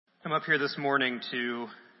I'm up here this morning to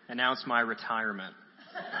announce my retirement.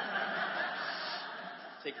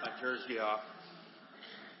 Take my jersey off.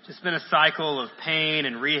 Just been a cycle of pain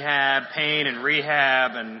and rehab,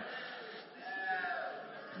 and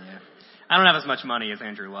yeah. I don't have as much money as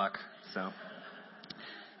Andrew Luck, so.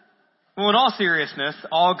 Well, in all seriousness,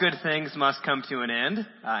 all good things must come to an end,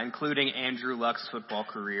 including Andrew Luck's football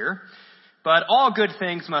career. But all good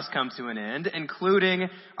things must come to an end, including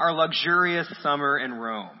our luxurious summer in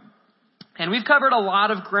Rome. And we've covered a lot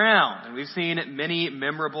of ground, and we've seen many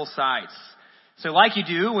memorable sights. So like you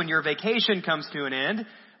do when your vacation comes to an end,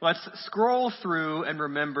 let's scroll through and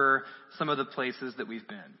remember some of the places that we've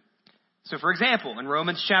been. So for example, in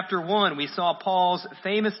Romans chapter 1, we saw Paul's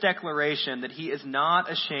famous declaration that he is not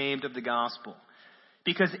ashamed of the gospel,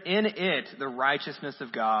 because in it the righteousness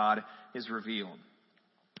of God is revealed.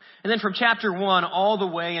 And then from chapter 1 all the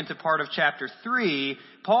way into part of chapter 3,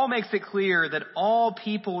 Paul makes it clear that all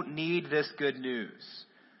people need this good news.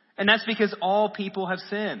 And that's because all people have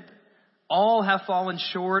sinned. All have fallen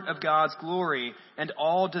short of God's glory, and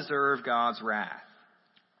all deserve God's wrath.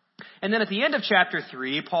 And then at the end of chapter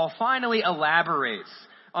 3, Paul finally elaborates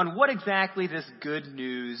on what exactly this good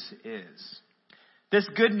news is. This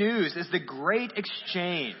good news is the great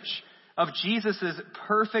exchange of Jesus'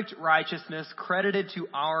 perfect righteousness credited to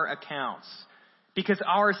our accounts, because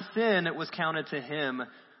our sin was counted to him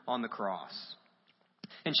on the cross.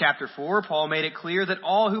 In chapter 4, Paul made it clear that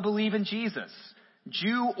all who believe in Jesus,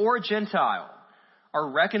 Jew or Gentile, are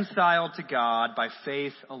reconciled to God by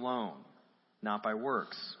faith alone, not by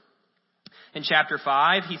works. In chapter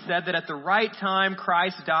 5, he said that at the right time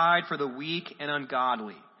Christ died for the weak and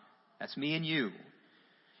ungodly. That's me and you.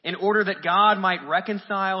 In order that God might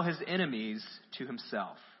reconcile his enemies to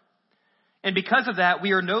himself. And because of that,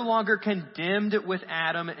 we are no longer condemned with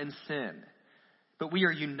Adam and sin, but we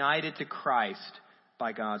are united to Christ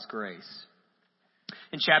by God's grace.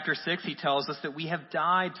 In chapter 6, he tells us that we have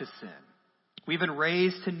died to sin. We've been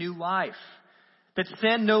raised to new life, that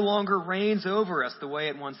sin no longer reigns over us the way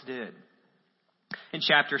it once did. In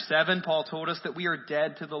chapter 7, Paul told us that we are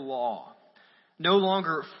dead to the law, no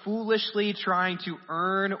longer foolishly trying to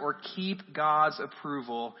earn or keep God's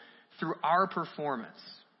approval through our performance.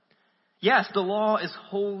 Yes, the law is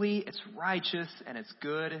holy, it's righteous, and it's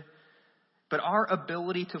good, but our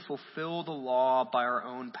ability to fulfill the law by our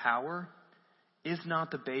own power is not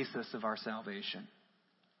the basis of our salvation.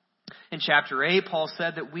 In chapter 8, Paul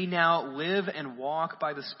said that we now live and walk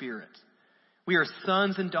by the Spirit. We are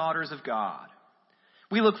sons and daughters of God.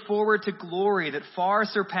 We look forward to glory that far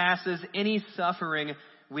surpasses any suffering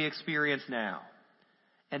we experience now.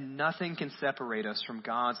 And nothing can separate us from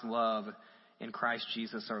God's love in Christ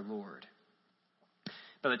Jesus our Lord.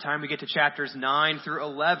 By the time we get to chapters 9 through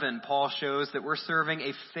 11, Paul shows that we're serving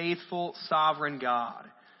a faithful, sovereign God,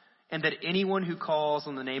 and that anyone who calls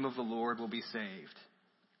on the name of the Lord will be saved.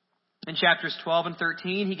 In chapters 12 and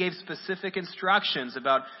 13, he gave specific instructions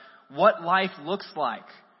about what life looks like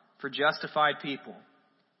for justified people.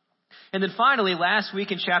 And then finally, last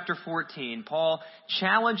week in chapter 14, Paul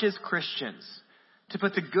challenges Christians to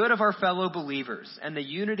put the good of our fellow believers and the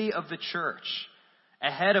unity of the church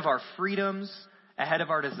ahead of our freedoms, ahead of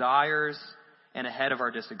our desires, and ahead of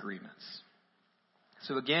our disagreements.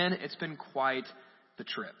 So again, it's been quite the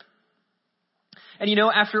trip. And you know,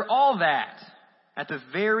 after all that, at the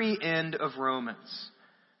very end of Romans,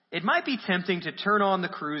 it might be tempting to turn on the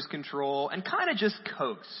cruise control and kind of just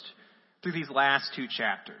coast through these last two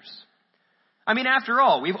chapters. I mean, after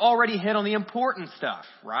all, we've already hit on the important stuff,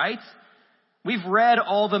 right? We've read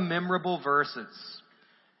all the memorable verses.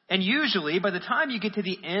 And usually, by the time you get to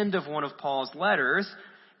the end of one of Paul's letters,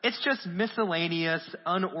 it's just miscellaneous,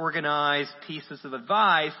 unorganized pieces of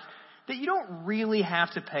advice that you don't really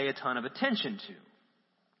have to pay a ton of attention to.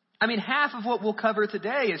 I mean, half of what we'll cover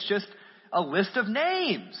today is just a list of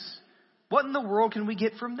names. What in the world can we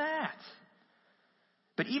get from that?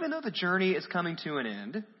 But even though the journey is coming to an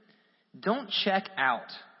end, don't check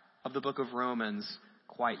out of the book of Romans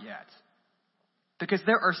quite yet. Because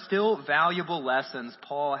there are still valuable lessons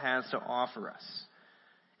Paul has to offer us.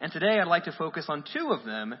 And today I'd like to focus on two of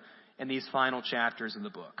them in these final chapters of the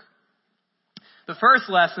book. The first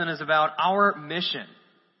lesson is about our mission,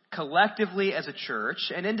 collectively as a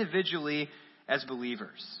church and individually as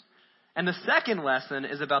believers. And the second lesson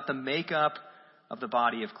is about the makeup of the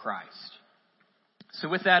body of Christ. So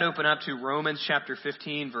with that, open up to Romans chapter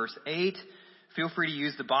 15, verse 8. Feel free to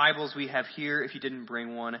use the Bibles we have here if you didn't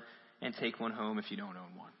bring one, and take one home if you don't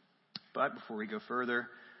own one. But before we go further,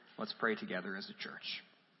 let's pray together as a church.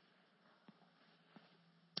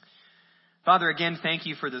 Father, again, thank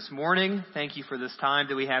you for this morning. Thank you for this time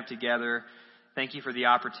that we have together. thank you for the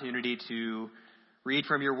opportunity to read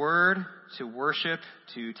from your word, to worship,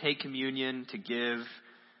 to take communion, to give.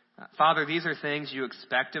 Father, these are things you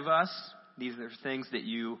expect of us. These are things that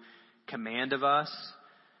you command of us.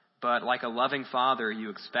 But like a loving Father, you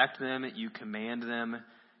expect them, you command them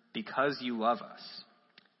because you love us,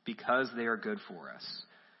 because they are good for us.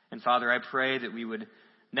 And Father, I pray that we would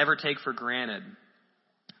never take for granted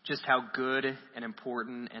just how good and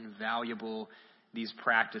important and valuable these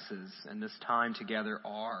practices and this time together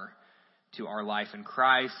are to our life in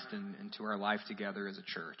Christ and to our life together as a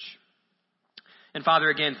church. And Father,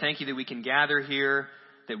 again, thank you that we can gather here,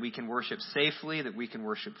 that we can worship safely, that we can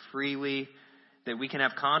worship freely, that we can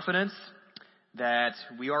have confidence that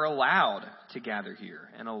we are allowed to gather here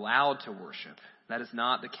and allowed to worship. That is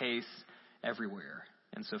not the case everywhere.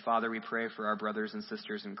 And so, Father, we pray for our brothers and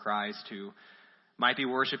sisters in Christ who might be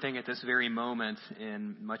worshiping at this very moment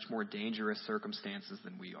in much more dangerous circumstances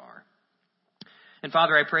than we are. And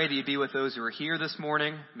Father, I pray that you be with those who are here this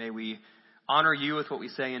morning. May we honor you with what we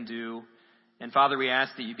say and do. And Father, we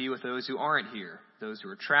ask that you be with those who aren't here, those who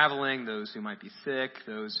are traveling, those who might be sick,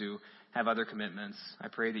 those who have other commitments. I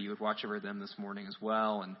pray that you would watch over them this morning as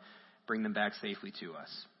well and bring them back safely to us.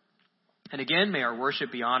 And again, may our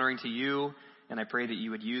worship be honoring to you. And I pray that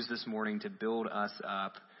you would use this morning to build us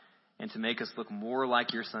up and to make us look more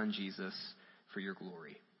like your Son, Jesus, for your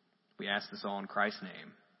glory. We ask this all in Christ's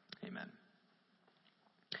name. Amen.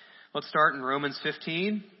 Let's start in Romans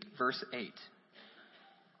 15, verse 8.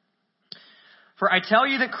 For I tell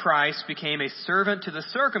you that Christ became a servant to the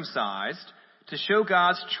circumcised to show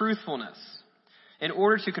God's truthfulness, in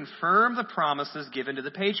order to confirm the promises given to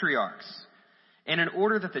the patriarchs, and in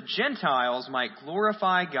order that the Gentiles might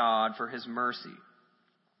glorify God for his mercy.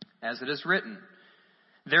 As it is written,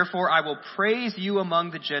 therefore I will praise you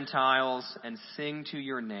among the Gentiles and sing to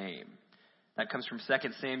your name. That comes from 2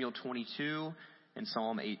 Samuel 22 and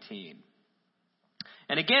Psalm 18.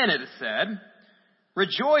 And again it is said,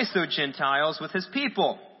 rejoice, O Gentiles, with his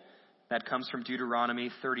people. That comes from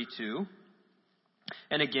Deuteronomy 32.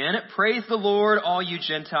 And again, praise the Lord, all you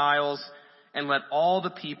Gentiles, and let all the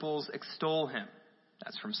peoples extol him.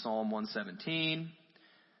 That's from Psalm 117.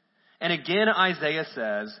 And again, Isaiah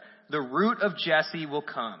says, the root of Jesse will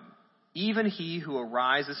come, even he who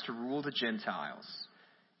arises to rule the Gentiles.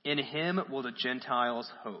 In him will the Gentiles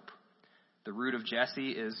hope. The root of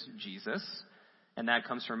Jesse is Jesus, and that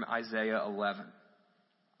comes from Isaiah 11.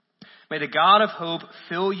 May the God of hope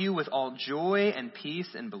fill you with all joy and peace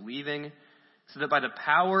in believing, so that by the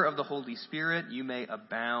power of the Holy Spirit you may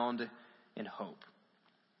abound in hope.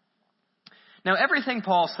 Now, everything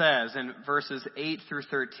Paul says in verses 8 through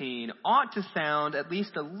 13 ought to sound at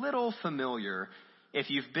least a little familiar if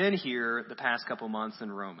you've been here the past couple months in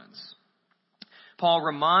Romans. Paul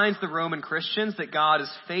reminds the Roman Christians that God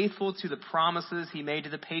is faithful to the promises he made to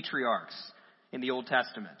the patriarchs in the Old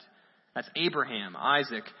Testament. That's Abraham,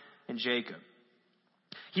 Isaac, and Jacob.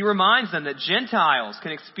 He reminds them that Gentiles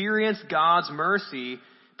can experience God's mercy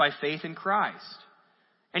by faith in Christ.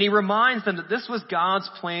 And he reminds them that this was God's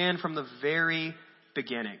plan from the very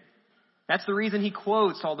beginning. That's the reason he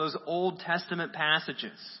quotes all those Old Testament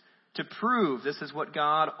passages, to prove this is what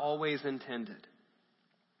God always intended.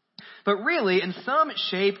 But really, in some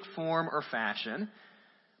shape, form, or fashion,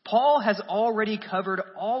 Paul has already covered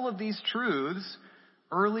all of these truths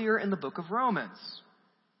earlier in the book of Romans.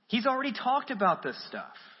 He's already talked about this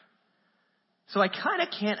stuff. So I kind of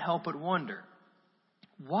can't help but wonder,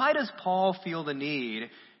 why does Paul feel the need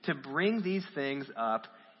to bring these things up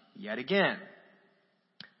yet again?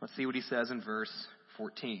 Let's see what he says in verse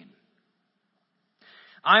 14.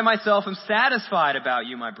 I myself am satisfied about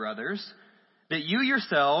you, my brothers, that you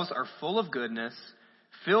yourselves are full of goodness,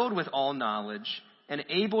 filled with all knowledge, and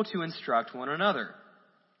able to instruct one another.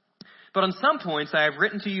 But on some points I have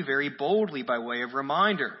written to you very boldly by way of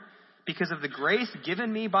reminder, because of the grace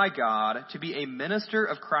given me by God to be a minister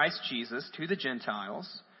of Christ Jesus to the Gentiles,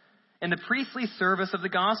 and the priestly service of the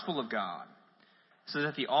gospel of God, so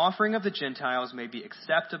that the offering of the Gentiles may be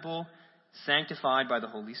acceptable, sanctified by the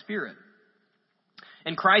Holy Spirit.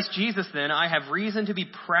 In Christ Jesus, then, I have reason to be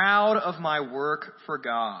proud of my work for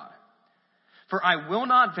God. For I will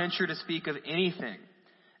not venture to speak of anything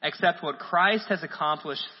except what Christ has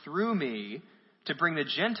accomplished through me to bring the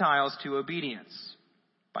Gentiles to obedience,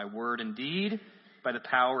 by word and deed, by the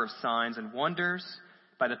power of signs and wonders,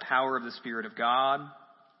 by the power of the Spirit of God,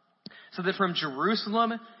 so that from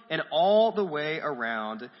Jerusalem and all the way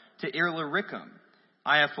around to Illyricum,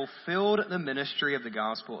 I have fulfilled the ministry of the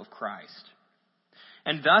gospel of Christ.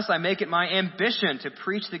 And thus I make it my ambition to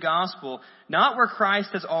preach the gospel, not where Christ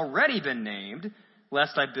has already been named,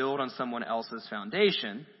 lest I build on someone else's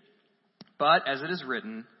foundation. But, as it is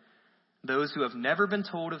written, those who have never been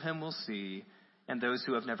told of him will see, and those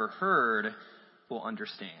who have never heard will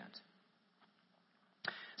understand.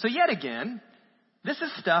 So yet again, this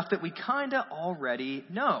is stuff that we kind of already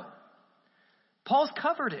know. Paul's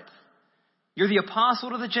covered it. You're the apostle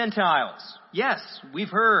to the Gentiles. Yes, we've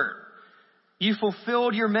heard. You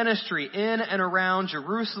fulfilled your ministry in and around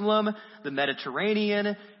Jerusalem, the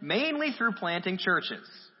Mediterranean, mainly through planting churches.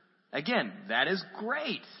 Again, that is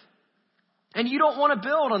great. And you don't want to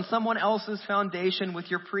build on someone else's foundation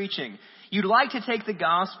with your preaching. You'd like to take the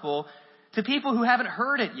gospel to people who haven't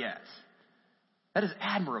heard it yet. That is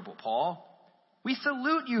admirable, Paul. We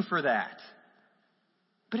salute you for that.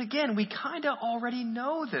 But again, we kind of already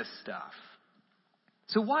know this stuff.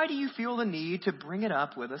 So why do you feel the need to bring it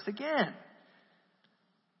up with us again?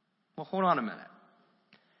 Well, hold on a minute.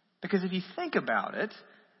 Because if you think about it,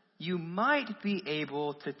 you might be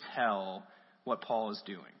able to tell what Paul is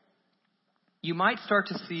doing. You might start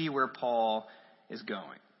to see where Paul is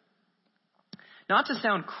going. Not to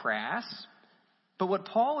sound crass, but what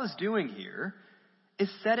Paul is doing here is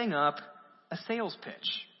setting up a sales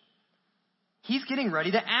pitch. He's getting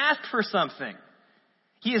ready to ask for something.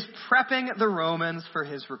 He is prepping the Romans for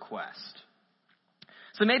his request.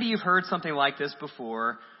 So maybe you've heard something like this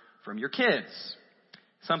before from your kids.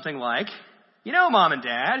 Something like, you know, Mom and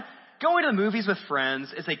Dad, going to the movies with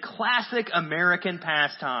friends is a classic American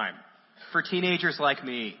pastime for teenagers like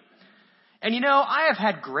me. And you know, I have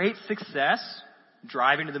had great success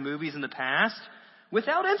driving to the movies in the past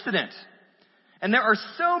without incident. And there are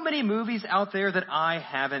so many movies out there that I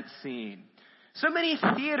haven't seen. So many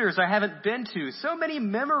theaters I haven't been to. So many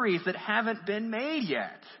memories that haven't been made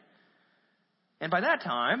yet. And by that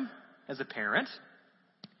time, as a parent,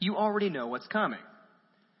 you already know what's coming.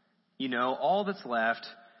 You know all that's left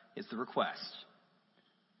is the request.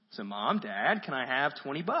 So, Mom, Dad, can I have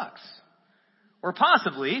 $20? Or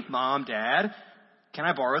possibly, Mom, Dad, can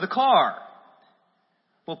I borrow the car?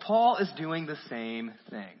 Well, Paul is doing the same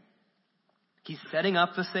thing. He's setting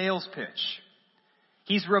up the sales pitch.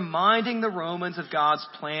 He's reminding the Romans of God's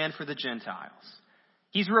plan for the Gentiles.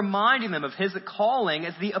 He's reminding them of his calling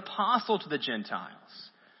as the apostle to the Gentiles.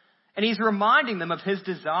 And he's reminding them of his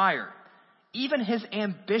desire, even his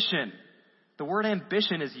ambition. The word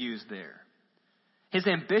ambition is used there. His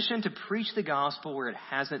ambition to preach the gospel where it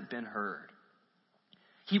hasn't been heard.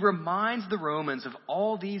 He reminds the Romans of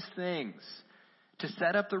all these things to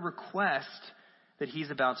set up the request that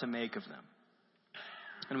he's about to make of them.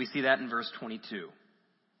 And we see that in verse 22.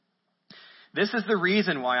 This is the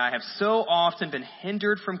reason why I have so often been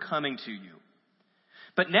hindered from coming to you.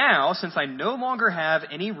 But now, since I no longer have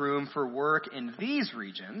any room for work in these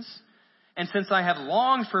regions, and since I have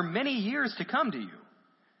longed for many years to come to you,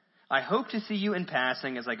 I hope to see you in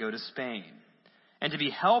passing as I go to Spain, and to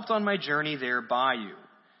be helped on my journey there by you,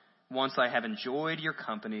 once I have enjoyed your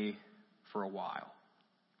company for a while.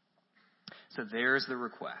 So there's the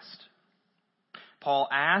request. Paul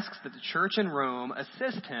asks that the church in Rome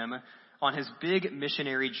assist him on his big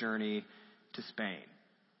missionary journey to Spain.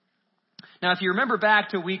 Now, if you remember back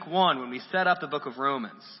to week 1 when we set up the book of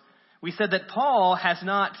Romans, we said that Paul has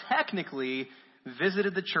not technically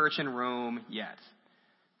visited the church in Rome yet.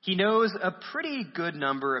 He knows a pretty good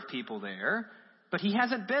number of people there, but he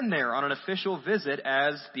hasn't been there on an official visit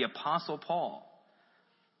as the Apostle Paul.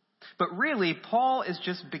 But really, Paul is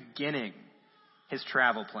just beginning his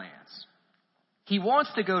travel plans. He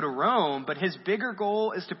wants to go to Rome, but his bigger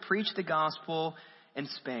goal is to preach the gospel in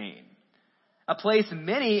Spain, a place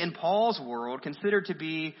many in Paul's world considered to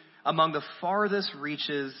be among the farthest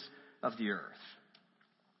reaches of the earth.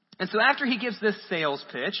 And so after he gives this sales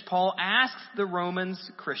pitch, Paul asks the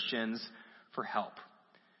Romans Christians for help.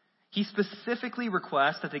 He specifically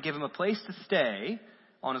requests that they give him a place to stay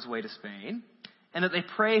on his way to Spain, and that they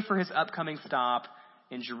pray for his upcoming stop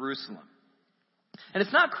in Jerusalem. And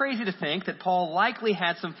it's not crazy to think that Paul likely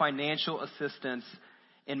had some financial assistance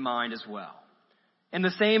in mind as well. In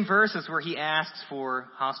the same verses where he asks for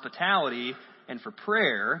hospitality and for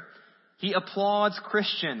prayer, he applauds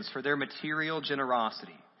Christians for their material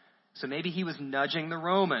generosity. So maybe he was nudging the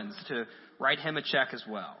Romans to write him a check as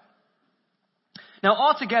well. Now,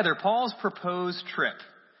 altogether, Paul's proposed trip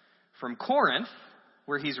from Corinth,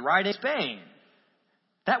 where he's riding Spain,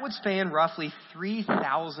 that would span roughly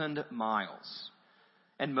 3,000 miles.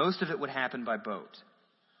 And most of it would happen by boat.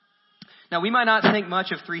 Now, we might not think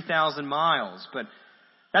much of 3,000 miles, but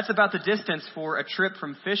that's about the distance for a trip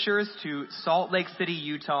from Fishers to Salt Lake City,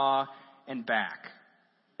 Utah, and back.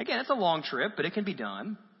 Again, it's a long trip, but it can be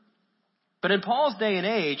done. But in Paul's day and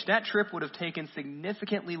age, that trip would have taken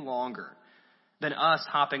significantly longer than us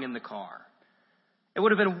hopping in the car. It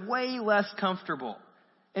would have been way less comfortable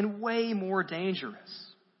and way more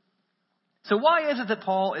dangerous. So why is it that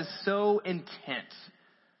Paul is so intent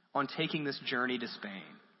on taking this journey to Spain?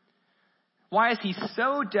 Why is he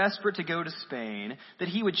so desperate to go to Spain that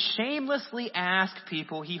he would shamelessly ask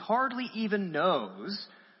people he hardly even knows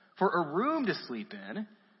for a room to sleep in,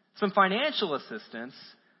 some financial assistance,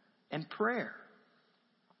 and prayer?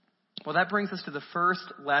 Well, that brings us to the first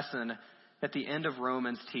lesson that the end of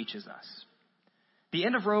Romans teaches us. The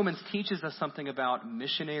end of Romans teaches us something about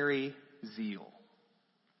missionary zeal.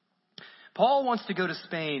 Paul wants to go to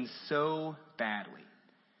Spain so badly.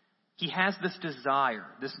 He has this desire,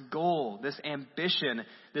 this goal, this ambition,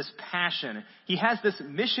 this passion. He has this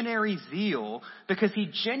missionary zeal because he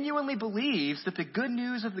genuinely believes that the good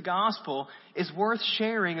news of the gospel is worth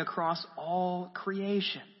sharing across all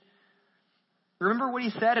creation. Remember what he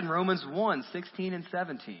said in Romans 1:16 and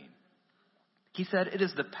 17. He said, "It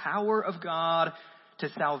is the power of God to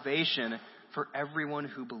salvation for everyone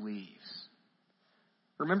who believes."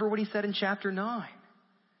 Remember what he said in chapter 9.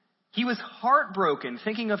 He was heartbroken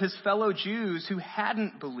thinking of his fellow Jews who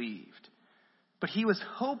hadn't believed. But he was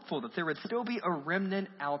hopeful that there would still be a remnant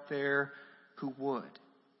out there who would.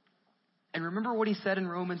 And remember what he said in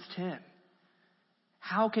Romans 10.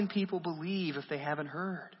 How can people believe if they haven't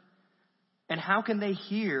heard? And how can they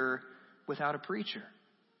hear without a preacher?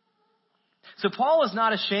 So Paul is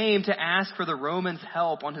not ashamed to ask for the Romans'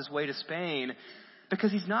 help on his way to Spain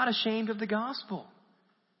because he's not ashamed of the gospel.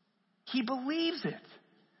 He believes it.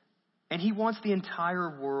 And he wants the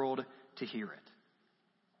entire world to hear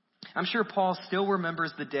it. I'm sure Paul still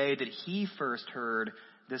remembers the day that he first heard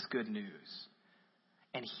this good news.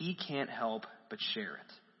 And he can't help but share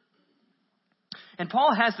it. And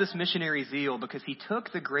Paul has this missionary zeal because he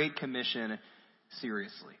took the Great Commission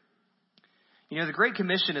seriously. You know, the Great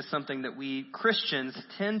Commission is something that we Christians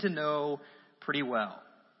tend to know pretty well.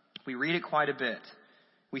 We read it quite a bit.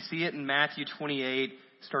 We see it in Matthew 28,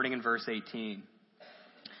 starting in verse 18.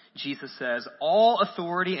 Jesus says, "All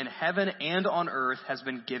authority in heaven and on earth has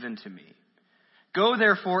been given to me. Go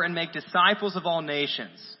therefore and make disciples of all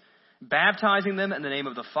nations, baptizing them in the name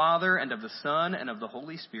of the Father and of the Son and of the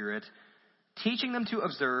Holy Spirit, teaching them to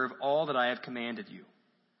observe all that I have commanded you.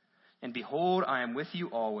 And behold, I am with you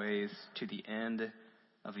always to the end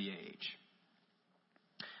of the age."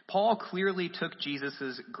 Paul clearly took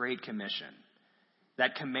Jesus' Great Commission,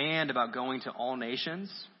 that command about going to all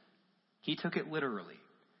nations. He took it literally.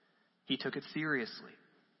 He took it seriously.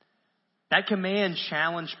 That command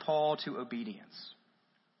challenged Paul to obedience.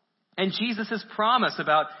 And Jesus' promise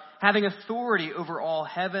about having authority over all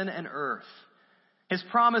heaven and earth, his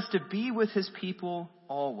promise to be with his people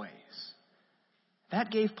always,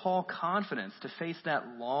 that gave Paul confidence to face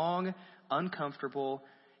that long, uncomfortable,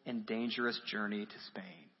 and dangerous journey to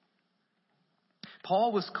Spain.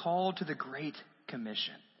 Paul was called to the Great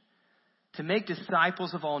Commission, to make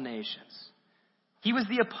disciples of all nations. He was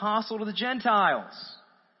the apostle to the Gentiles.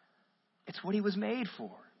 It's what he was made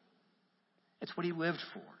for. It's what he lived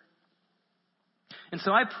for. And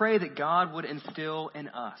so I pray that God would instill in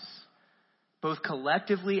us, both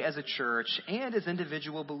collectively as a church and as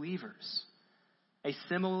individual believers, a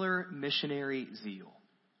similar missionary zeal.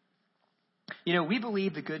 You know, we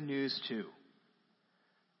believe the good news too.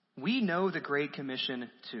 We know the Great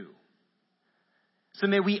Commission too. So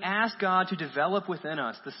may we ask God to develop within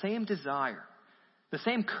us the same desire, the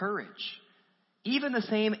same courage, even the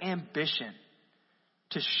same ambition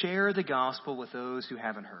to share the gospel with those who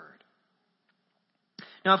haven't heard.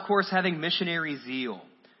 Now, of course, having missionary zeal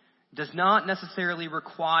does not necessarily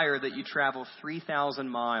require that you travel 3,000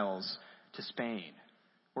 miles to Spain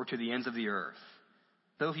or to the ends of the earth.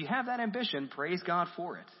 Though if you have that ambition, praise God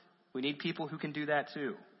for it. We need people who can do that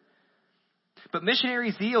too. But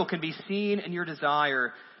missionary zeal can be seen in your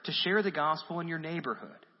desire to share the gospel in your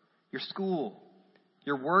neighborhood, your school,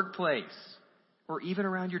 your workplace, or even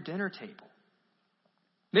around your dinner table.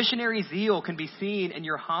 Missionary zeal can be seen in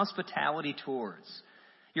your hospitality towards,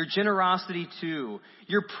 your generosity to,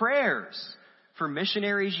 your prayers for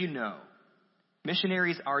missionaries you know,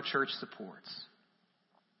 missionaries our church supports.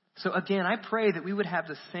 So again, I pray that we would have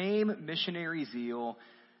the same missionary zeal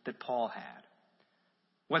that Paul had.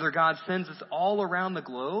 Whether God sends us all around the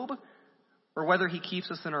globe or whether he keeps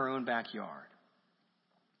us in our own backyard.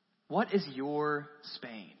 What is your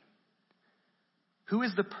Spain? Who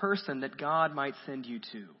is the person that God might send you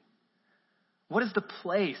to? What is the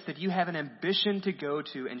place that you have an ambition to go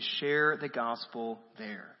to and share the gospel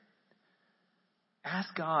there?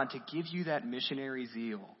 Ask God to give you that missionary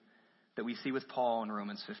zeal that we see with Paul in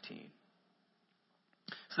Romans 15.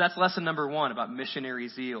 So that's lesson number 1 about missionary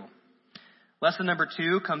zeal. Lesson number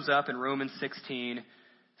 2 comes up in Romans 16,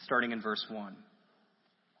 starting in verse 1.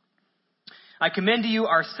 I commend to you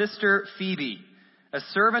our sister Phoebe, a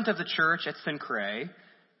servant of the church at Cenchreae,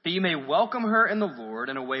 that you may welcome her in the Lord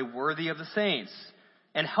in a way worthy of the saints,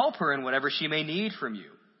 and help her in whatever she may need from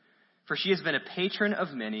you. For she has been a patron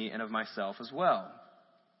of many and of myself as well.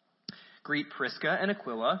 Greet Prisca and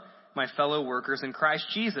Aquila, my fellow workers in Christ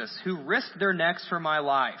Jesus, who risked their necks for my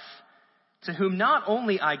life, to whom not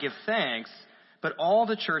only I give thanks, but all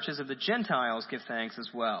the churches of the Gentiles give thanks as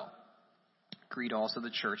well. Greet also the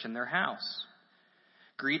church in their house.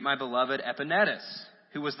 Greet my beloved Epaenetus,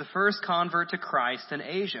 who was the first convert to Christ in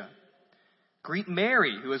Asia. Greet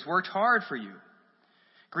Mary, who has worked hard for you.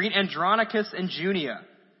 Greet Andronicus and Junia,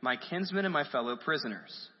 my kinsmen and my fellow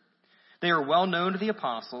prisoners. They are well known to the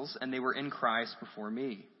apostles, and they were in Christ before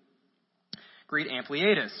me. Greet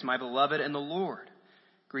Ampliatus, my beloved in the Lord.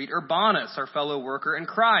 Greet Urbanus, our fellow worker in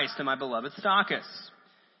Christ, and my beloved Stachys.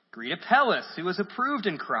 Greet Apelles, who is approved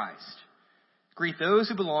in Christ. Greet those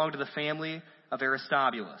who belong to the family of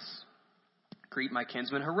Aristobulus. Greet my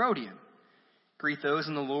kinsman Herodion. Greet those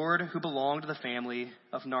in the Lord who belong to the family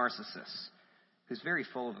of Narcissus, who's very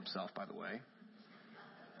full of himself, by the way.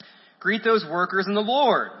 Greet those workers in the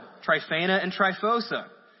Lord, Tryphena and Tryphosa.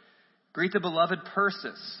 Greet the beloved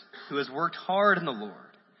Persis, who has worked hard in the Lord.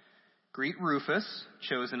 Greet Rufus,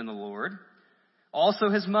 chosen in the Lord. Also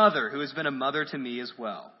his mother, who has been a mother to me as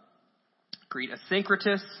well. Greet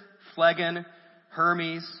Asyncritus, Phlegon,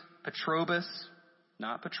 Hermes, Patrobus,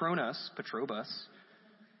 not Patronus, Patrobus,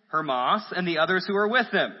 Hermas, and the others who are with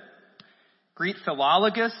them. Greet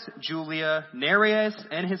Philologus, Julia, Nereus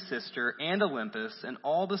and his sister, and Olympus, and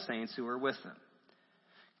all the saints who are with them.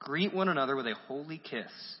 Greet one another with a holy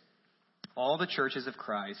kiss. All the churches of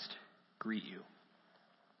Christ greet you.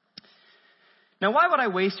 Now, why would I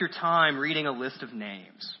waste your time reading a list of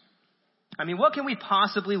names? I mean, what can we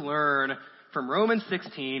possibly learn from Romans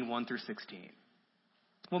 16, 1 through 16?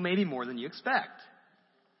 Well, maybe more than you expect.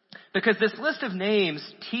 Because this list of names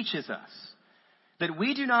teaches us that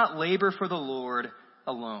we do not labor for the Lord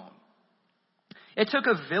alone. It took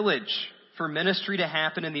a village for ministry to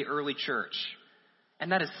happen in the early church,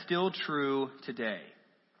 and that is still true today.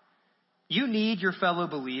 You need your fellow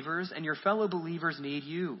believers, and your fellow believers need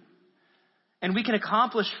you. And we can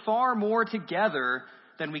accomplish far more together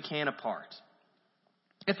than we can apart.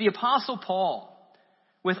 If the Apostle Paul,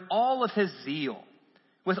 with all of his zeal,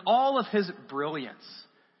 with all of his brilliance,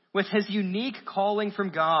 with his unique calling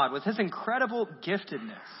from God, with his incredible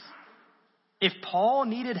giftedness, if Paul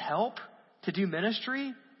needed help to do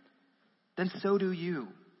ministry, then so do you.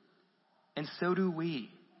 And so do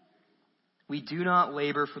we. We do not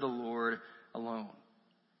labor for the Lord alone.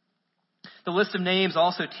 The list of names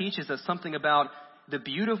also teaches us something about the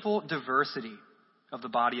beautiful diversity of the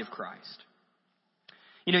body of Christ.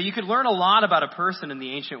 You know, you could learn a lot about a person in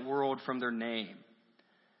the ancient world from their name.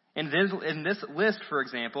 In this list, for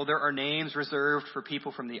example, there are names reserved for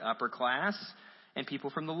people from the upper class and people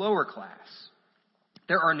from the lower class.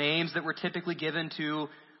 There are names that were typically given to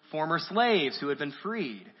former slaves who had been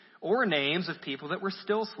freed, or names of people that were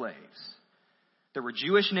still slaves. There were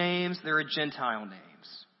Jewish names, there are Gentile names.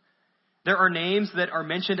 There are names that are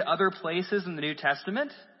mentioned other places in the New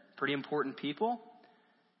Testament, pretty important people,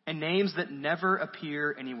 and names that never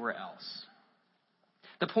appear anywhere else.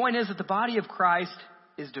 The point is that the body of Christ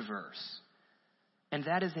is diverse, and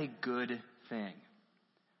that is a good thing.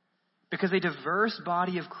 Because a diverse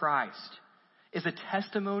body of Christ is a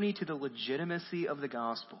testimony to the legitimacy of the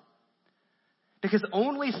gospel. Because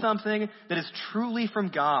only something that is truly from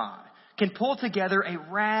God can pull together a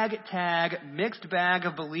ragtag, mixed bag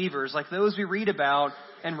of believers like those we read about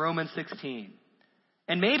in Romans 16.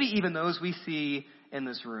 And maybe even those we see in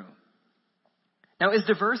this room. Now, is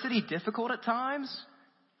diversity difficult at times?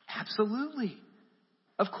 Absolutely.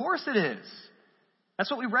 Of course it is.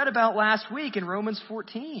 That's what we read about last week in Romans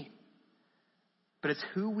 14. But it's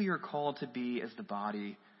who we are called to be as the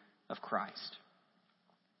body of Christ.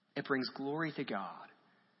 It brings glory to God.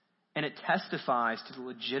 And it testifies to the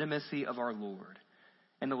legitimacy of our Lord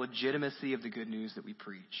and the legitimacy of the good news that we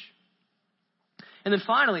preach. And then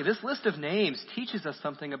finally, this list of names teaches us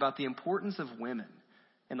something about the importance of women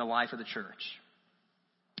in the life of the church.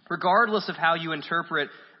 Regardless of how you interpret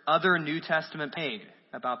other New Testament passages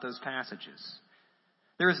about those passages,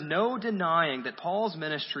 there is no denying that Paul's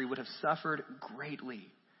ministry would have suffered greatly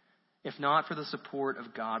if not for the support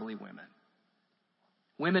of godly women.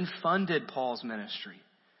 Women funded Paul's ministry.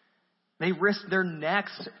 They risked their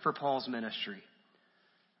necks for Paul's ministry.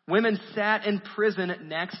 Women sat in prison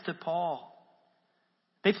next to Paul.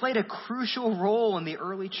 They played a crucial role in the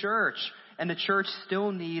early church, and the church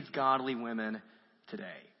still needs godly women today.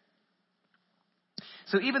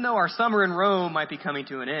 So even though our summer in Rome might be coming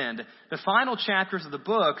to an end, the final chapters of the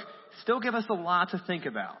book still give us a lot to think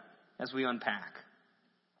about as we unpack.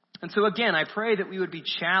 And so again, I pray that we would be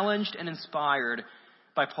challenged and inspired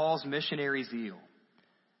by Paul's missionary zeal,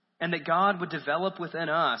 and that God would develop within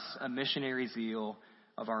us a missionary zeal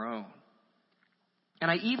of our own. And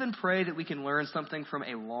I even pray that we can learn something from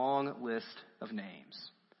a long list of names.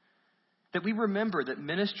 That we remember that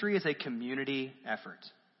ministry is a community effort.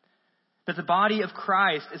 That the body of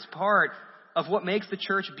Christ is part of what makes the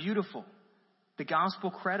church beautiful, the gospel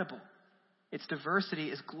credible. Its diversity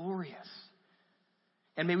is glorious.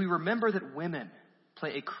 And may we remember that women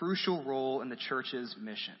play a crucial role in the church's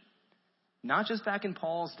mission. Not just back in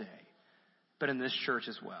Paul's day, but in this church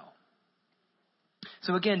as well.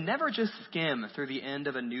 So again, never just skim through the end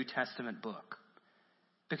of a New Testament book,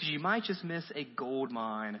 because you might just miss a gold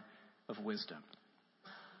mine of wisdom.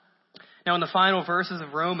 Now, in the final verses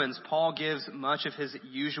of Romans, Paul gives much of his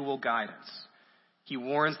usual guidance. He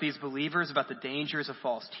warns these believers about the dangers of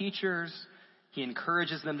false teachers. He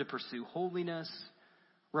encourages them to pursue holiness,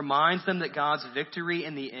 reminds them that God's victory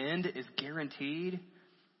in the end is guaranteed,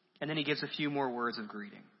 and then he gives a few more words of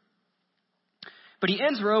greeting. But he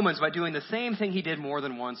ends Romans by doing the same thing he did more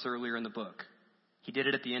than once earlier in the book. He did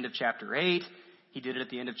it at the end of chapter 8. He did it at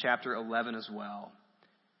the end of chapter 11 as well.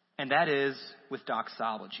 And that is with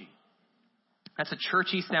doxology. That's a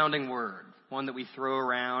churchy sounding word, one that we throw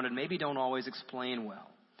around and maybe don't always explain well.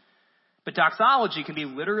 But doxology can be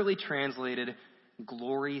literally translated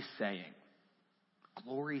glory saying.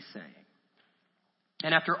 Glory saying.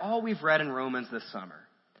 And after all we've read in Romans this summer,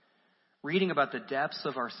 reading about the depths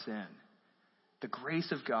of our sin, the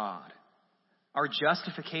grace of God, our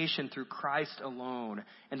justification through Christ alone,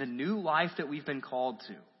 and the new life that we've been called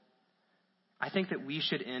to, I think that we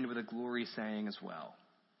should end with a glory saying as well.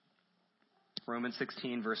 Romans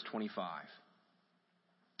 16, verse 25.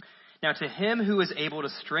 Now to him who is able to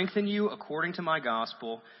strengthen you according to my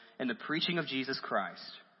gospel and the preaching of Jesus Christ,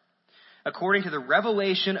 according to the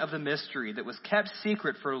revelation of the mystery that was kept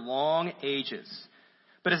secret for long ages,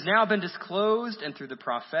 but has now been disclosed and through the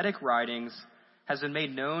prophetic writings has been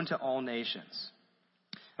made known to all nations,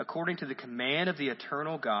 according to the command of the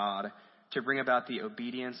eternal God to bring about the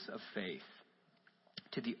obedience of faith.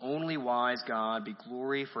 To the only wise God be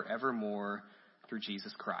glory forevermore through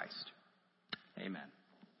Jesus Christ. Amen.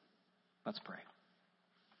 Let's pray.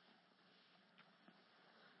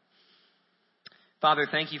 Father,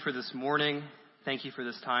 thank you for this morning. Thank you for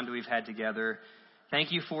this time that we've had together.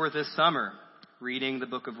 Thank you for this summer reading the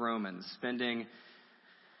book of Romans, spending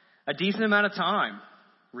a decent amount of time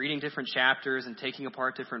reading different chapters and taking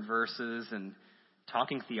apart different verses and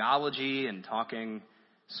talking theology and talking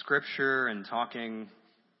scripture and talking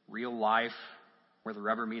real life where the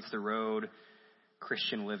rubber meets the road,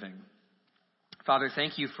 Christian living. Father,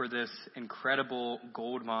 thank you for this incredible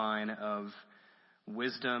gold mine of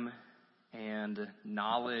wisdom and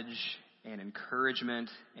knowledge and encouragement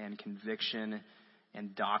and conviction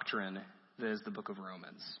and doctrine that is the book of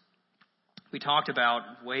Romans. We talked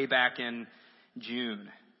about way back in June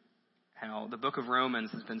how the book of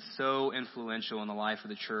Romans has been so influential in the life of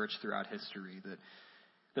the church throughout history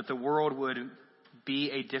that the world would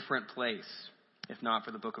be a different place if not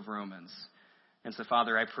for the book of Romans. And so,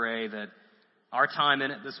 Father, I pray that our time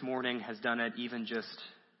in it this morning has done it even just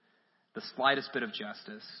the slightest bit of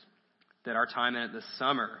justice, that our time in it this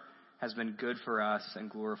summer has been good for us and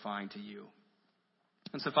glorifying to you.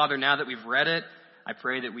 And so, Father, now that we've read it, I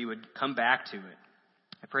pray that we would come back to it.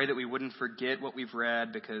 I pray that we wouldn't forget what we've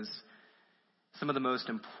read, because some of the most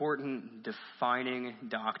important defining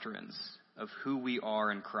doctrines of who we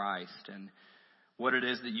are in Christ and what it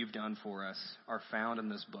is that you've done for us are found in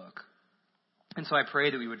this book. And so I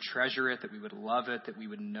pray that we would treasure it, that we would love it, that we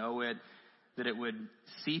would know it, that it would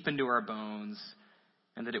seep into our bones,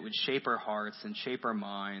 and that it would shape our hearts and shape our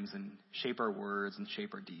minds and shape our words and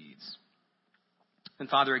shape our deeds. And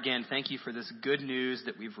Father, again, thank you for this good news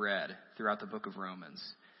that we've read throughout the book of Romans.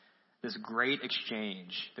 This great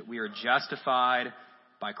exchange that we are justified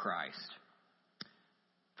by Christ.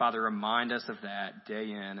 Father, remind us of that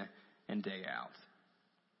day in and day out.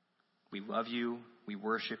 We love you. We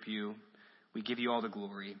worship you. We give you all the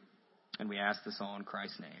glory. And we ask this all in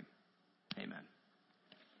Christ's name. Amen.